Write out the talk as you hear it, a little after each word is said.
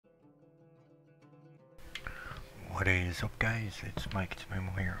What is up guys, it's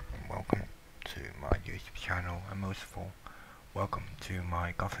Meikitamemo here, and welcome to my YouTube channel, and most of all, welcome to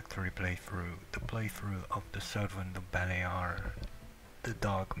my Gothic 3 playthrough, the playthrough of the Servant of Beliar, the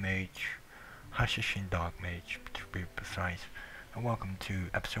Dark Mage, Hashishin Dark Mage to be precise, and welcome to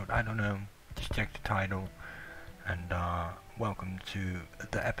episode, I don't know, just check the title, and welcome to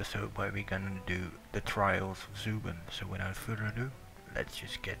the episode where we're gonna do the Trials of Zubin. So without further ado, let's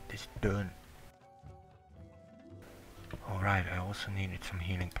just get this done. Alright, I also needed some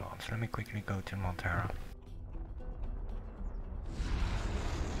healing plants. Let me quickly go to Montera.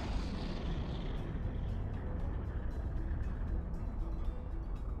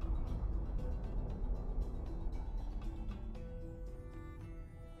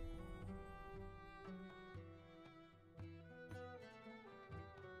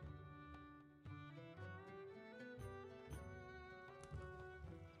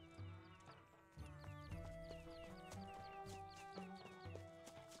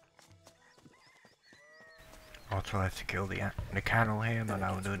 Also have to kill the cattle here, but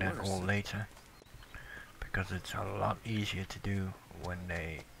I'll do that all later, because it's a lot easier to do when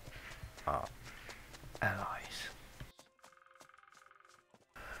they are allies.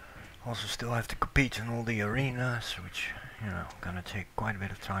 Also still have to compete in all the arenas, which, you know, gonna take quite a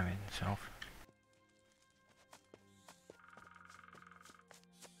bit of time in itself.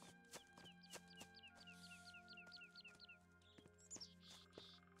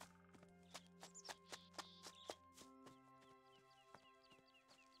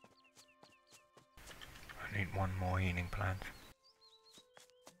 I need one more healing plant.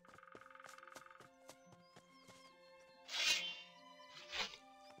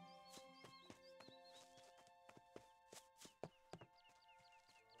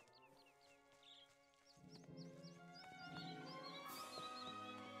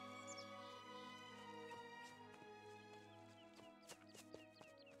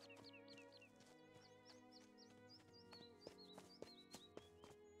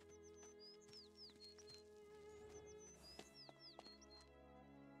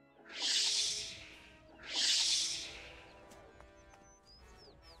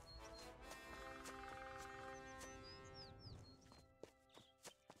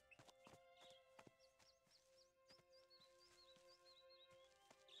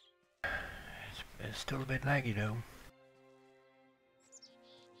 It's still a bit laggy though.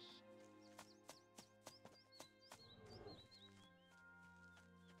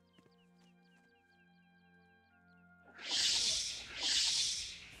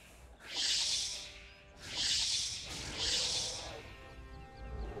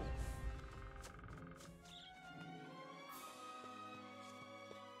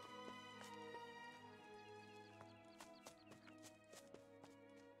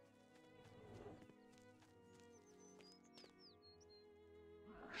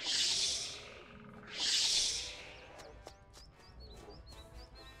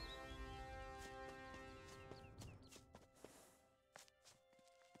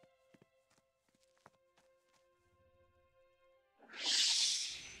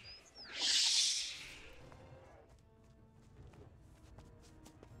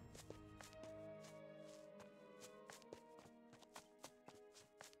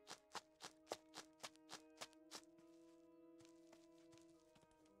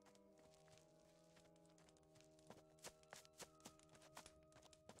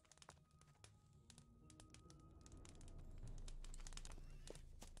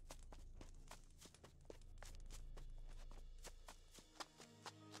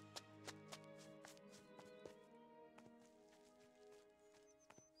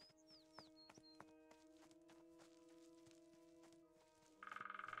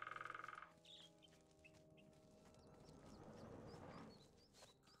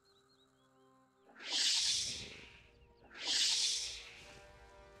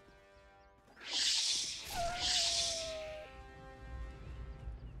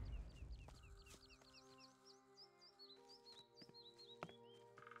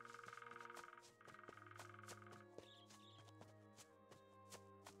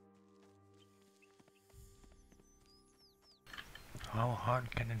 How hard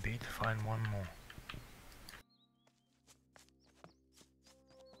can it be to find one more?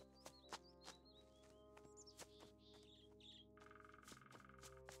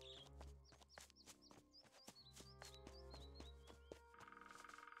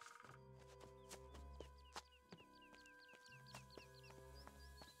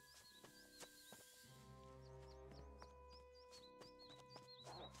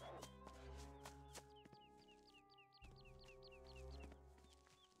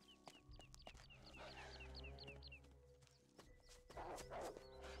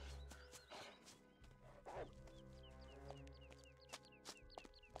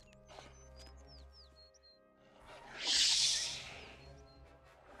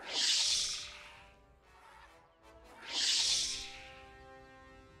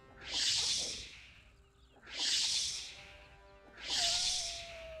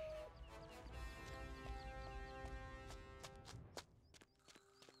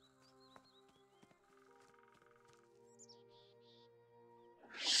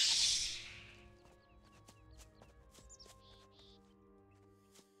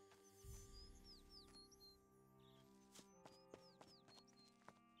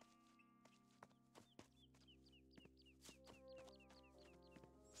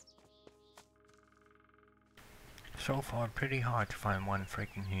 So far, pretty hard to find one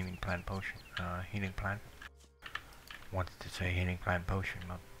freaking healing plant potion. Healing plant. Wanted to say healing plant potion,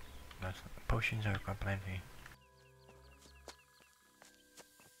 but potions I've got plenty.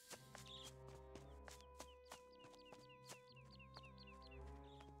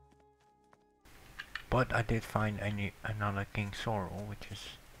 But I did find another King Sorrel, which is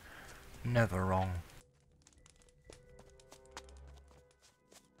never wrong.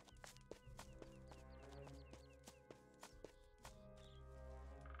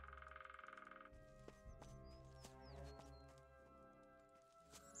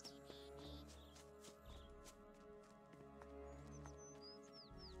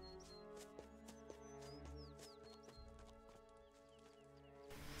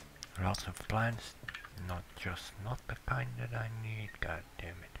 Lots of plants, not the kind that I need, god damn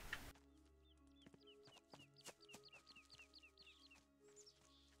it.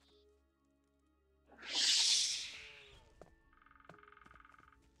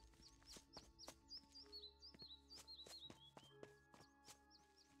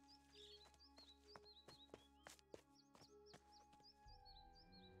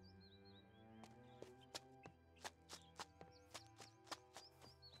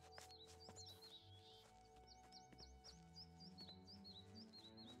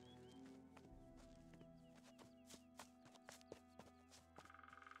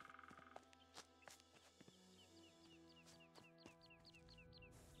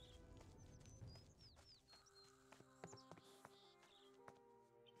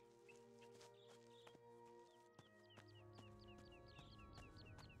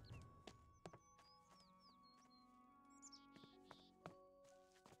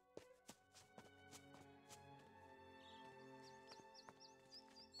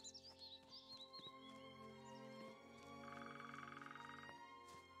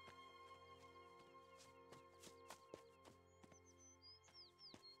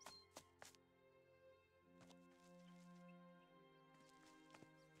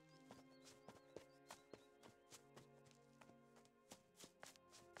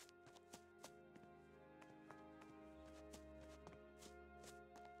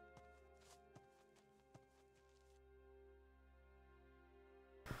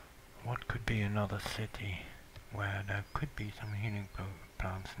 What could be another city where there could be some healing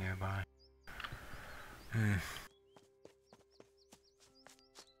plants nearby?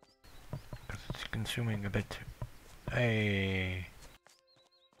 Because it's consuming a bit. Hey.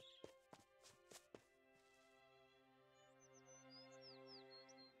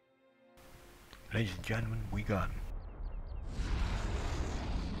 Ladies and gentlemen, we got him.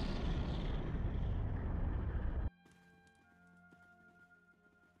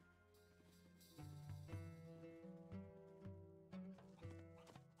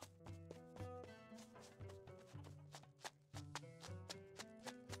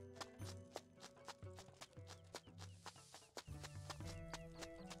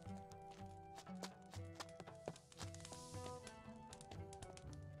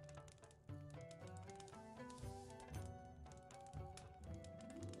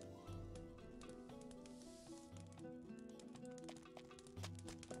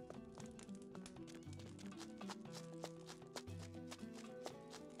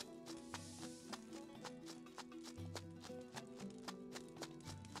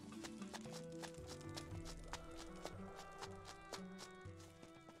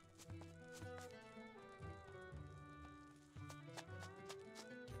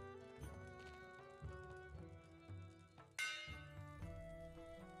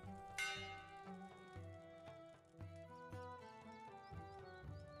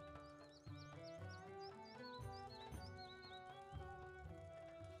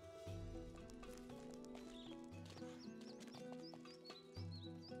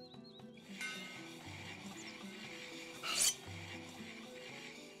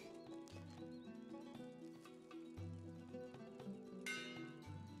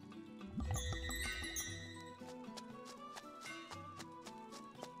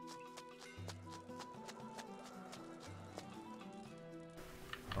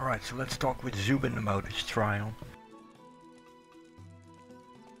 Alright, so let's talk with Zubin about his trial.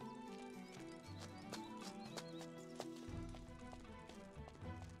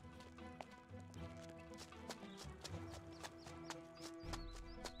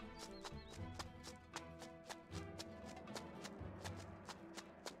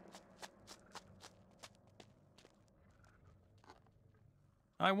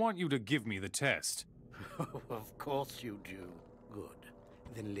 I want you to give me the test. Of course you do. Good.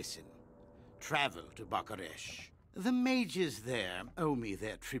 Then listen. Travel to Bakaresh. The mages there owe me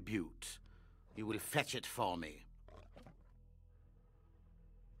their tribute. You will fetch it for me.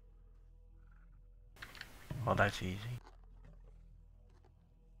 Well, that's easy.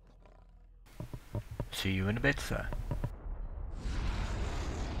 See you in a bit, sir.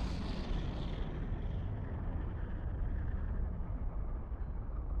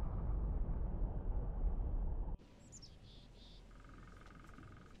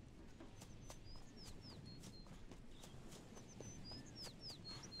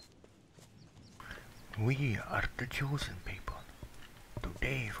 We are the chosen people.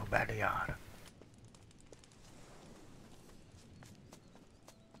 Today for Beliar.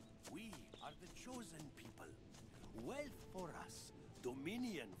 We are the chosen people. Wealth for us,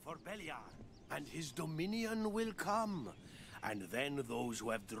 dominion for Beliar. And his dominion will come. And then those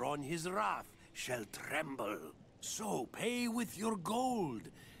who have drawn his wrath shall tremble. So pay with your gold,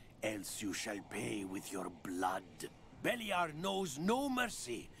 else you shall pay with your blood. Beliar knows no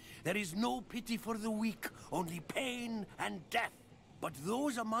mercy. There is no pity for the weak, only pain and death. But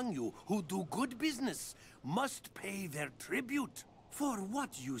those among you who do good business must pay their tribute. For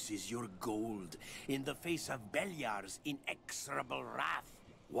what use is your gold in the face of Beliar's inexorable wrath?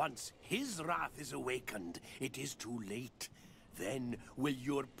 Once his wrath is awakened, it is too late. Then will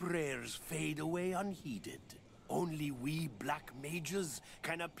your prayers fade away unheeded. Only we black mages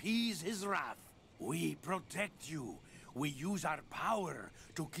can appease his wrath. We protect you. We use our power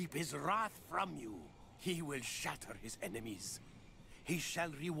to keep his wrath from you. He will shatter his enemies. He shall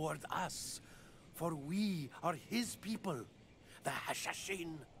reward us, for we are his people, the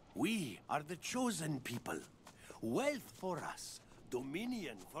Hashishin. We are the chosen people. Wealth for us,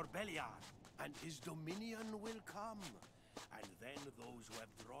 dominion for Beliar, and his dominion will come. And then those who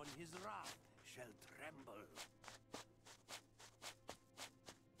have drawn his wrath shall tremble.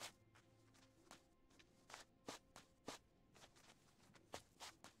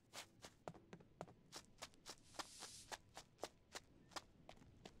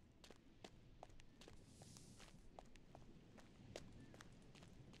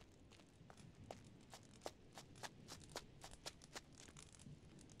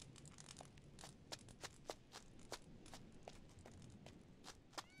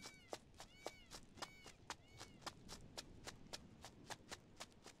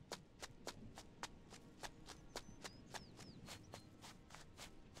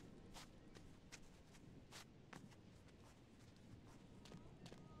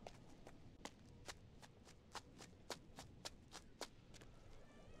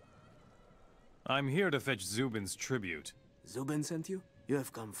 I'm here to fetch Zubin's tribute. Zubin sent you? You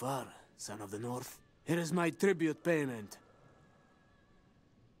have come far, son of the North. Here is my tribute payment.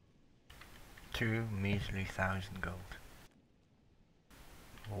 2 measly 1,000 gold.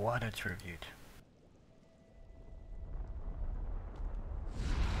 What a tribute.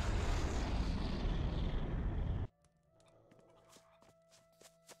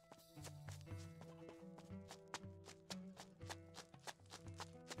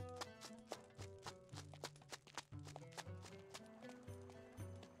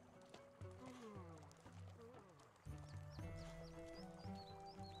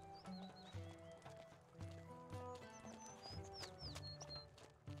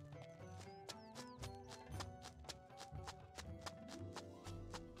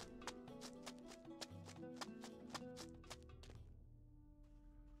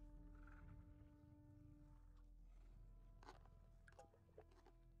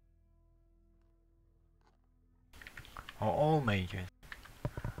 Are all mages?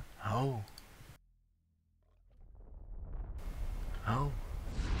 Oh. Oh.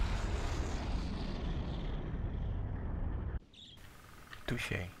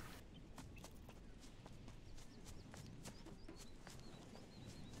 Touché.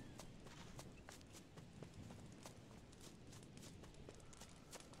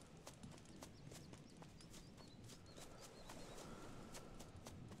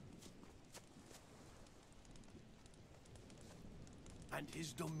 And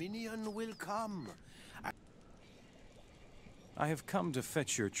his dominion will come. I have come to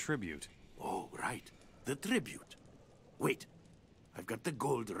fetch your tribute. Oh, right. The tribute. Wait. I've got the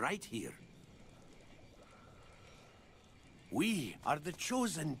gold right here. We are the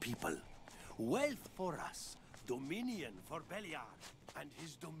chosen people. Wealth for us. Dominion for Beliar. And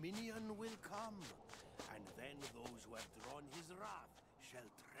his dominion will come. And then those who have drawn his wrath shall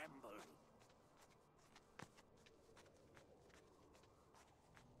tremble.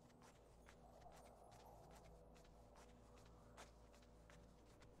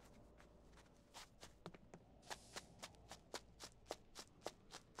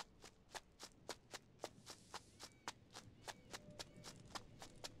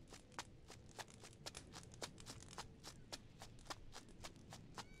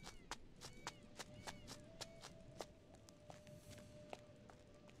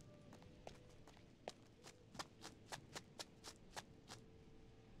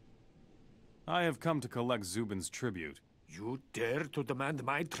 I have come to collect Zubin's tribute. You dare to demand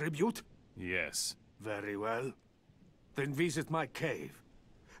my tribute? Yes. Very well. Then visit my cave.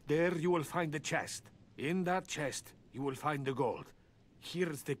 There you will find the chest. In that chest, you will find the gold.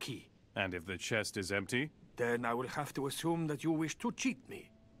 Here's the key. And if the chest is empty? Then I will have to assume that you wish to cheat me.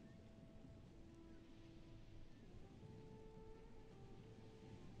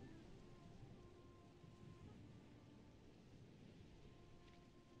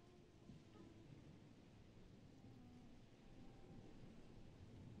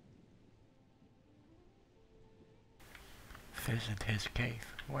 Visit his cave.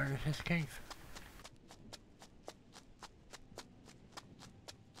 Where is his cave?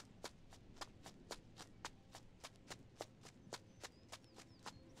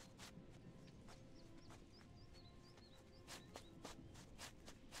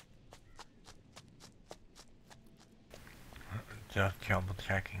 Just double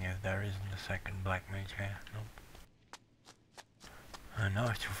checking if there isn't a second black mage here. Nope. And now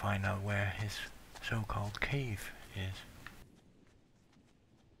to find out where his so-called cave is.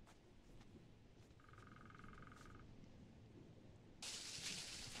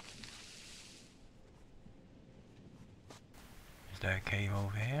 Is there a cave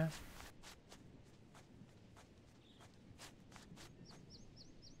over here?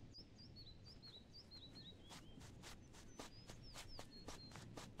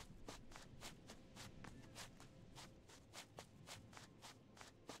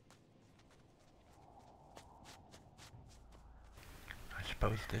 I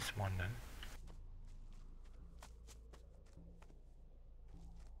suppose this one then.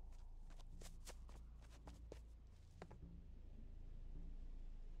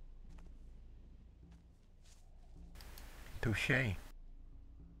 Touché.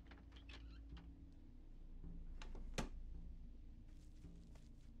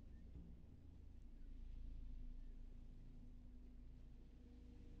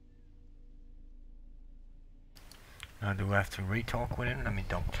 Now do I have to re-talk with him? Let me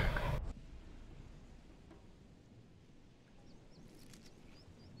double check.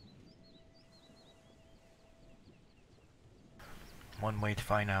 One way to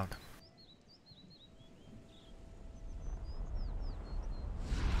find out.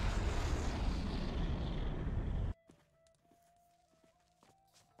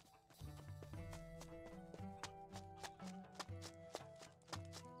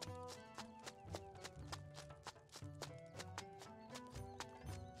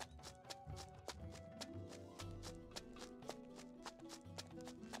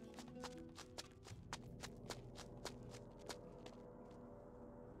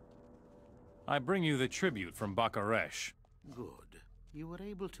 I bring you the tribute from Bakaresh. Good. You were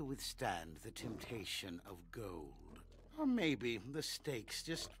able to withstand the temptation of gold. Or maybe the stakes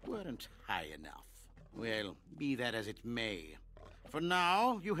just weren't high enough. Well, be that as it may. For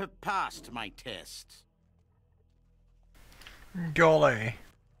now, you have passed my test. Jolly.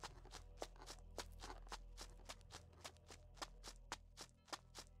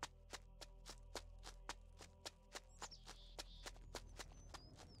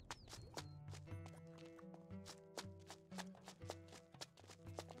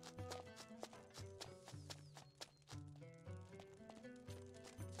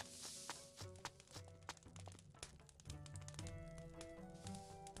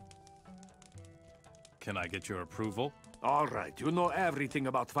 Can I get your approval? All right, you know everything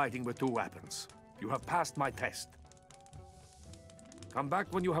about fighting with two weapons. You have passed my test. Come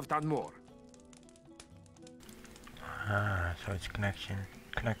back when you have done more. Ah, so it's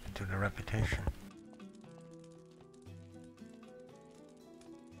connected to the reputation.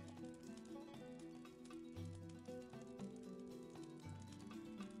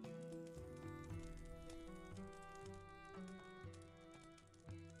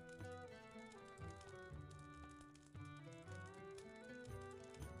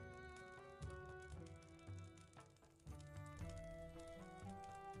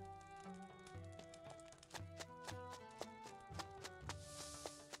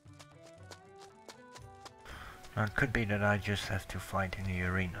 Now, it could be that I just have to fight in the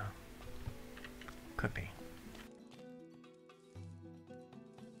arena. Could be.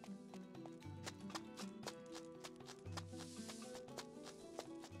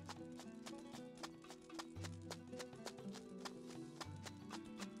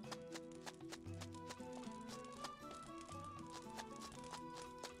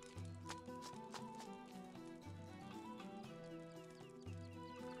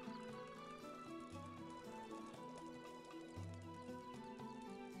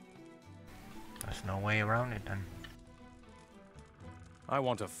 There's no way around it then. I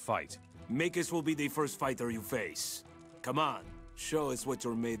want to fight. Makis will be the first fighter you face. Come on, show us what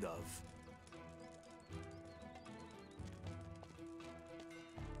you're made of.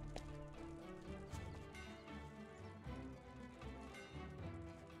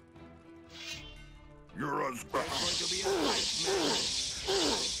 You're as going to be a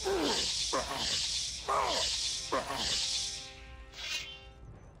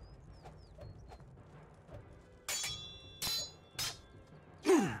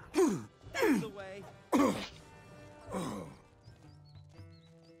The way.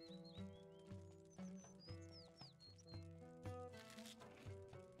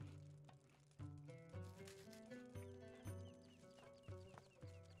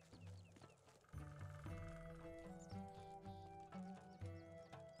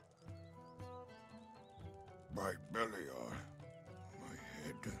 by Beliar. My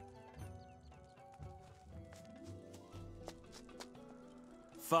head.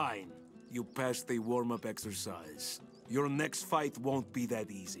 Fine. You passed the warm-up exercise. Your next fight won't be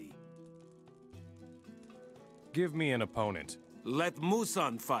that easy. Give me an opponent. Let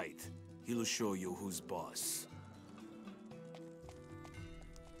Musan fight. He'll show you who's boss.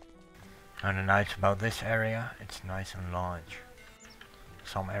 And the nice about this area, it's nice and large.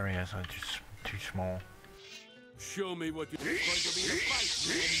 Some areas are just too small. Show me what you're going to be a fight,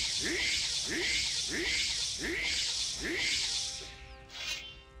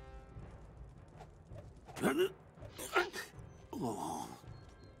 Oh.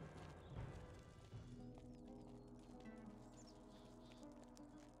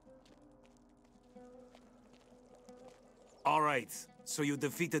 All right, so you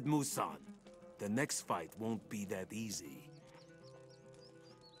defeated Musan. The next fight won't be that easy.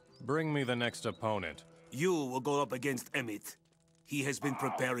 Bring me the next opponent. You will go up against Emmett. He has been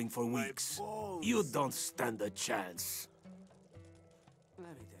preparing for weeks. You don't stand a chance. Let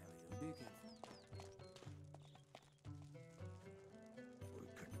me tell you, be careful. We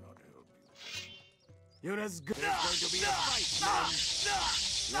cannot help you. You're as good. There's going to be a fight, man.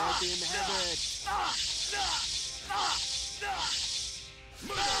 Let him have it. Oh,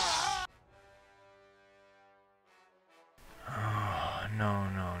 no.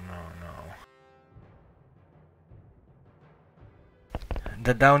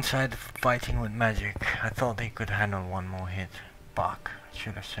 The downside of fighting with magic, I thought he could handle one more hit. Fuck,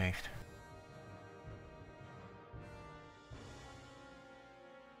 should have saved.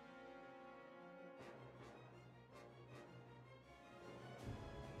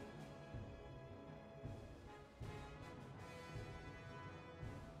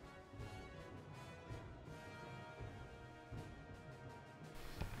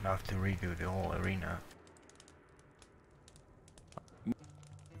 I have to redo the whole arena.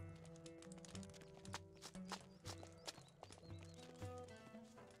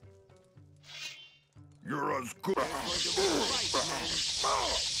 You're as good.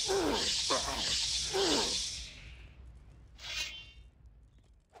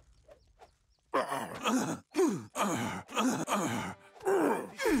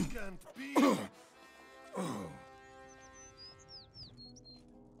 Can't be.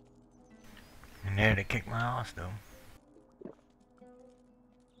 And there they kicked my ass though.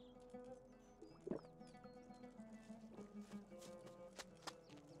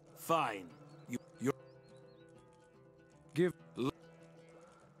 Fine. You're... Give...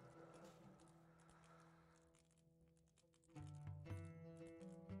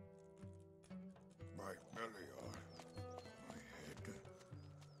 By Beliar. My head.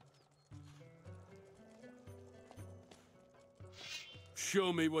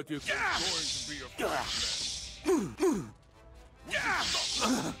 Show me what you can. Going to be a fight,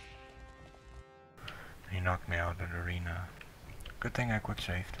 He knocked me out of the arena. Good thing I quick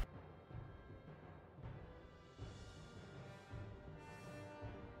saved.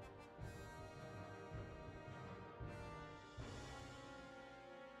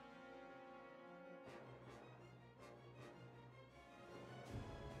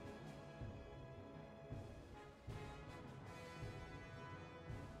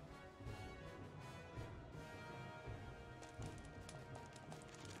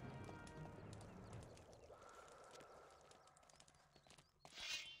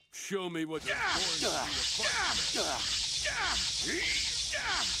 Show me what you're going to be.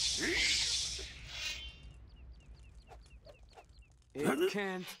 It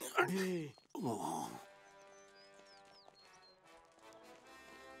can't be.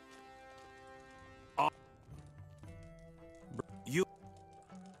 You...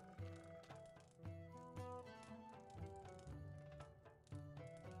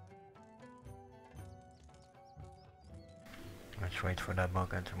 Let's wait for that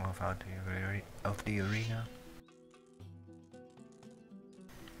bugger to move out of the arena.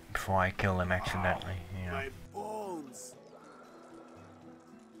 Before I kill him accidentally, you know. My bones.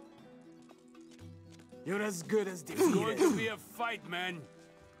 You're as good as It's going defeated. to be a fight, man.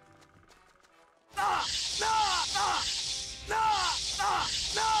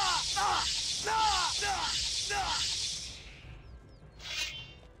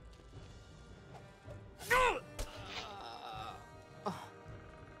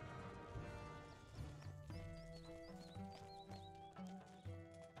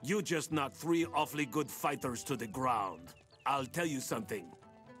 You just knocked 3 awfully good fighters to the ground. I'll tell you something.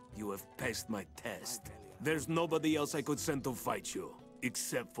 You have passed my test. There's nobody else I could send to fight you.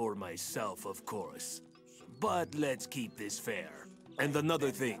 Except for myself, of course. But let's keep this fair. And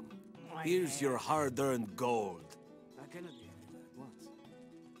another thing. Here's your hard-earned gold. I cannot be everywhere at once.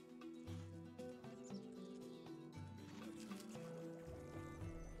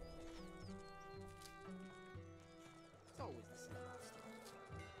 It's always the same old story.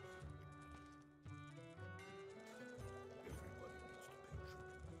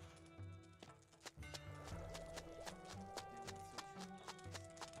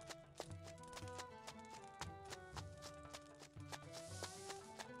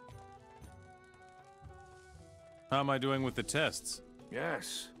 How am I doing with the tests?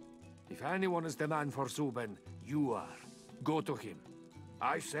 Yes. If anyone is the man for Zubin, you are. Go to him.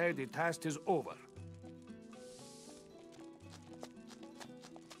 I say the test is over.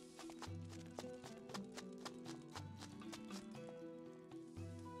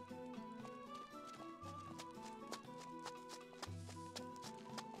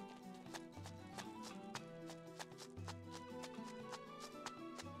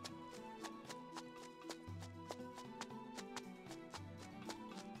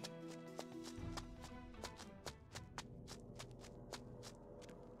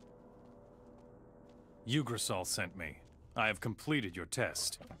 Yggdrasil sent me. I have completed your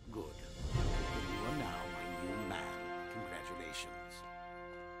test. Good. You are now my new man. Congratulations.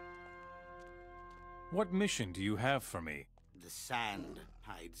 What mission do you have for me? The sand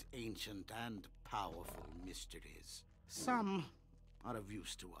hides ancient and powerful mysteries. Some are of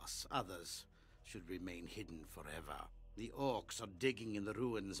use to us, others should remain hidden forever. The orcs are digging in the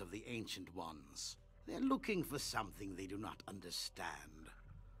ruins of the Ancient Ones. They're looking for something they do not understand.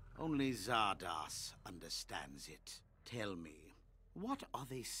 Only Zardas understands it. Tell me, what are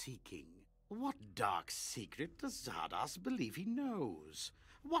they seeking? What dark secret does Zardas believe he knows?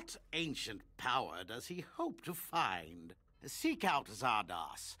 What ancient power does he hope to find? Seek out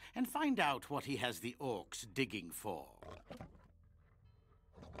Zardas and find out what he has the orcs digging for.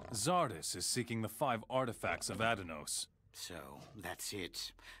 Zardis is seeking the 5 artifacts of Adanos. So, that's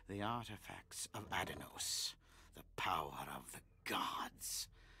it. The artifacts of Adanos. The power of the gods.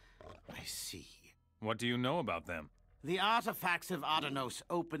 I see. What do you know about them? The artifacts of Adanos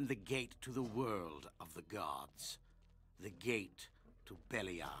open the gate to the world of the gods. The gate to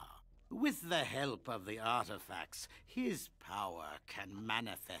Beliar. With the help of the artifacts, his power can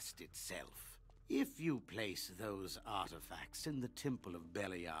manifest itself. If you place those artifacts in the Temple of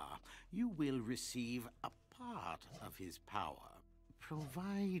Beliar, you will receive a part of his power.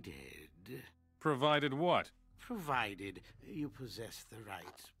 Provided... Provided what? Provided you possess the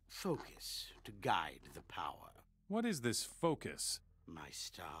right focus to guide the power. What is this focus? My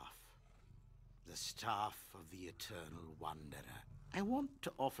staff. The staff of the Eternal Wanderer. I want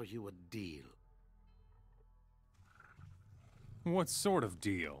to offer you a deal. What sort of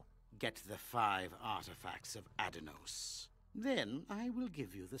deal? Get the 5 artifacts of Adanos. Then I will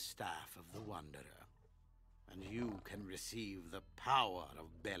give you the staff of the Wanderer. And you can receive the power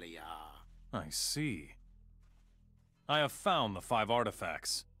of Beliar. I see. I have found the 5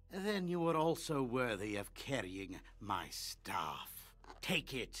 artifacts. Then you are also worthy of carrying my staff.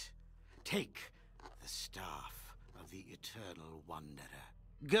 Take it. Take the staff of the Eternal Wanderer.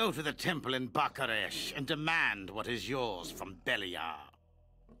 Go to the temple in Bakaresh and demand what is yours from Beliar.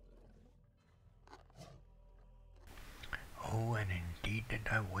 Oh, and indeed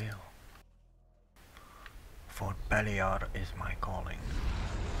that I will. For Beliar is my calling.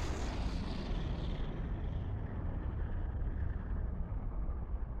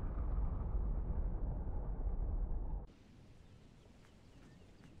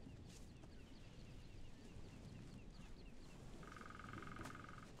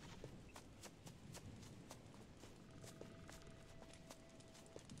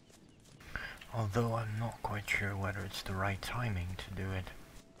 Although I'm not quite sure whether it's the right timing to do it.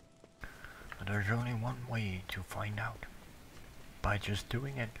 But there's only one way to find out. By just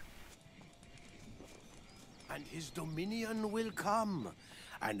doing it. and his dominion will come.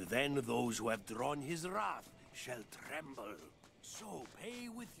 And then those who have drawn his wrath shall tremble. So pay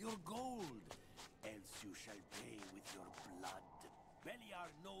with your gold, else you shall pay with your blood. Beliar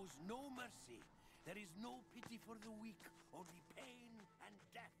knows no mercy. There is no pity for the weak, only pain and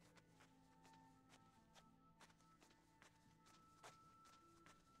death.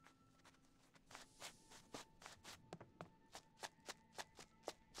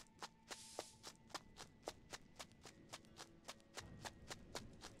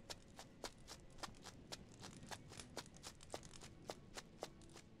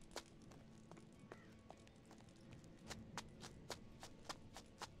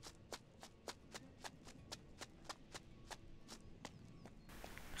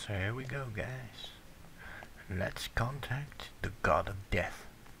 So here we go, guys. Let's contact the god of death,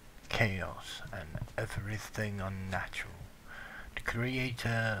 chaos, and everything unnatural. The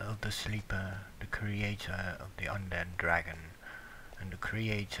creator of the sleeper, the creator of the undead dragon, and the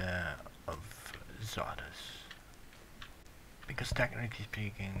creator of Zardos. Because technically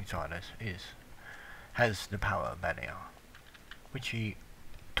speaking, Zardos has the power of Beliar, which he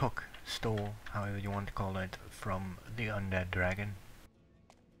stole, however you want to call it, from the undead dragon.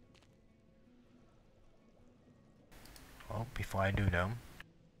 Well, before I do though,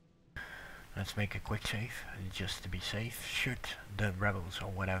 let's make a quick save, just to be safe. Should the rebels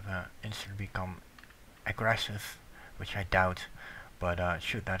or whatever instantly become aggressive, which I doubt, but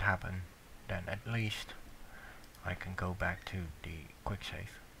should that happen, then at least I can go back to the quick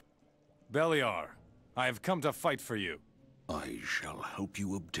save. Beliar, I have come to fight for you. I shall help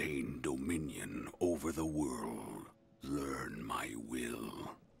you obtain dominion over the world. Learn my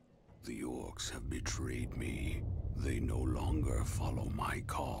will. The orcs have betrayed me. They no longer follow my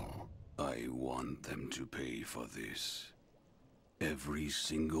call. I want them to pay for this. Every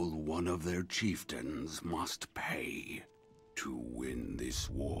single one of their chieftains must pay to win this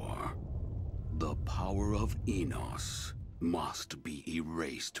war. The power of Enos must be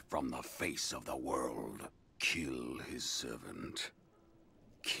erased from the face of the world. Kill his servant.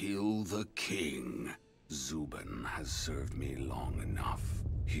 Kill the king. Zubin has served me long enough.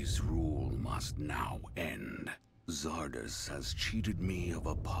 His rule must now end. Zardos has cheated me of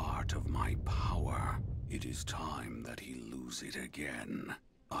a part of my power. It is time that he lose it again.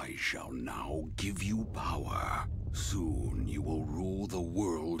 I shall now give you power. Soon you will rule the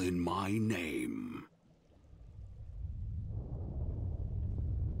world in my name.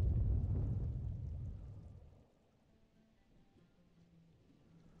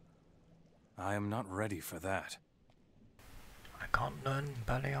 I am not ready for that. I can't learn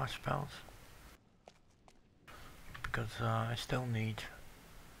Beliar spells because I still need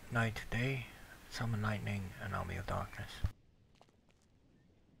Night Day, Summon Lightning, and Army of Darkness.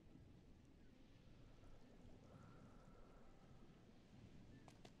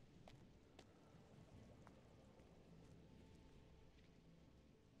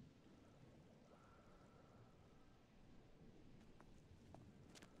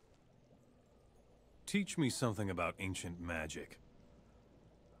 Teach me something about ancient magic.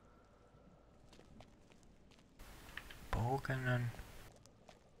 Borgenen.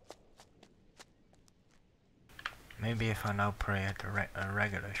 Maybe if I now pray at a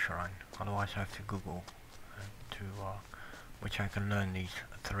regular shrine, otherwise I have to Google which I can learn these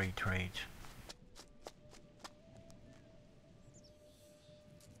 3 trades.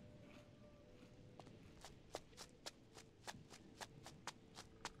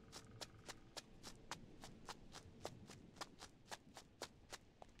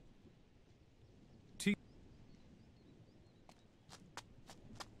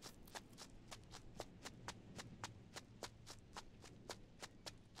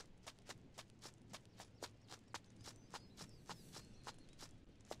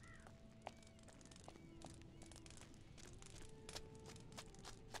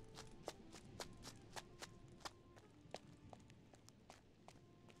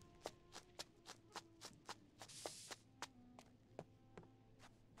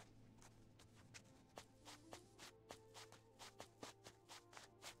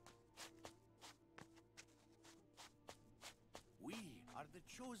 Are the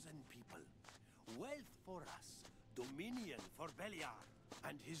chosen people. Wealth for us, dominion for Beliar,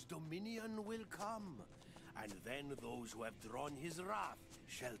 and his dominion will come. And then those who have drawn his wrath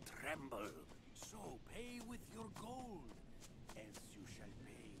shall tremble. So pay with your gold, else you shall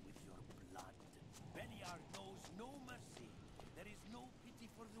pay with your blood. Beliar knows no mercy. There is no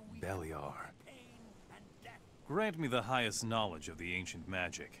pity for the weak. Beliar. Pain and death. Grant me the highest knowledge of the ancient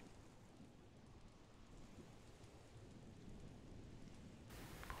magic.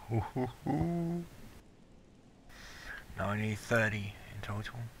 Now I need 30 in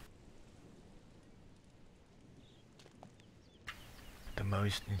total. The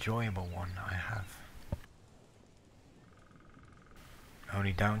most enjoyable one I have.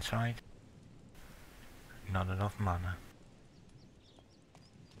 Only downside, not enough mana.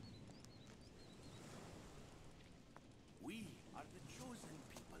 We are the chosen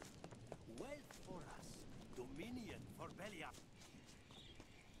people. Wealth for us, dominion for Beliar.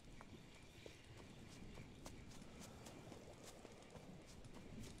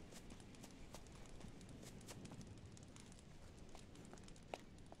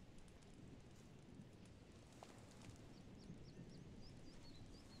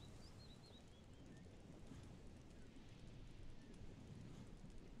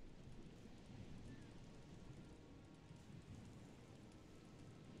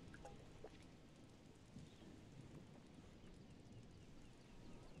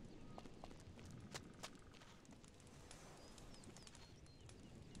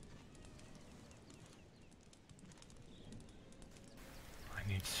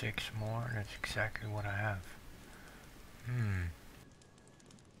 I need 6 more, and that's exactly what I have.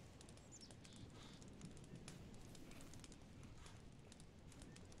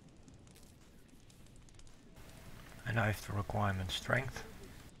 And I have the requirement strength.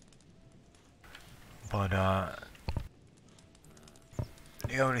 But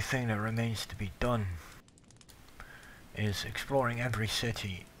the only thing that remains to be done is exploring every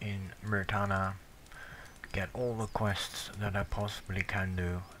city in Myrtana, get all the quests that I possibly can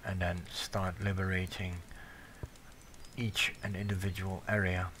do, and then start liberating each and individual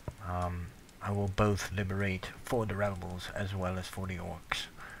area. I will both liberate for the rebels as well as for the orcs,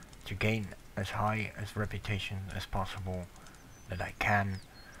 to gain as high as reputation as possible that I can,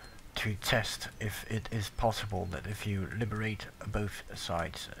 to test if it is possible that if you liberate both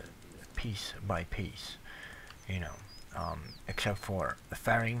sides piece by piece, you know, except for the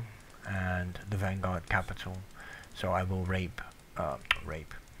Faring and the Vanguard capital. So I will I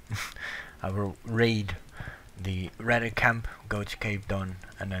will raid the Reddick camp, go to Cape Dun,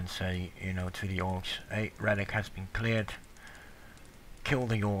 and then say, you know, to the orcs, hey, Reddick has been cleared, kill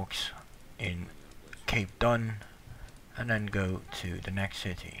the orcs in Cape Dun, and then go to the next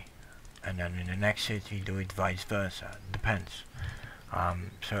city, and then in the next city do it vice versa. Depends.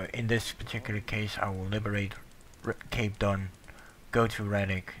 So in this particular case I will liberate Cape Dun, go to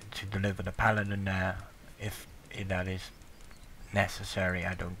Reddick to deliver the paladin there, if that is necessary.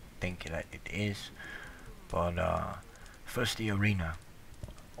 I don't think that it is, but first the arena.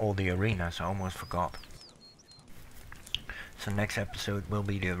 All the arenas, I almost forgot. So next episode will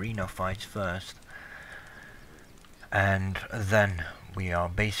be the arena fights first, and then we are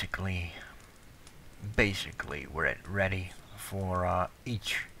basically we're ready for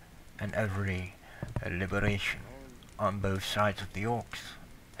each and every liberation on both sides of the orcs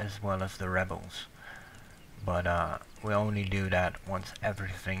as well as the rebels. But we'll only do that once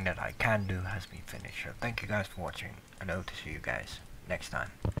everything that I can do has been finished. So thank you guys for watching, and I hope to see you guys next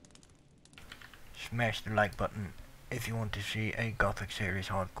time. Smash the like button if you want to see a Gothic series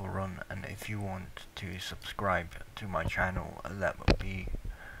hardcore run, and if you want to subscribe to my channel, that would be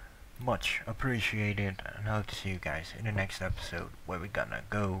much appreciated, and I hope to see you guys in the next episode, where we're gonna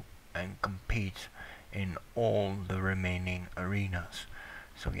go and compete in all the remaining arenas.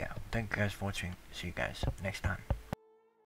 So yeah, thank you guys for watching, see you guys next time.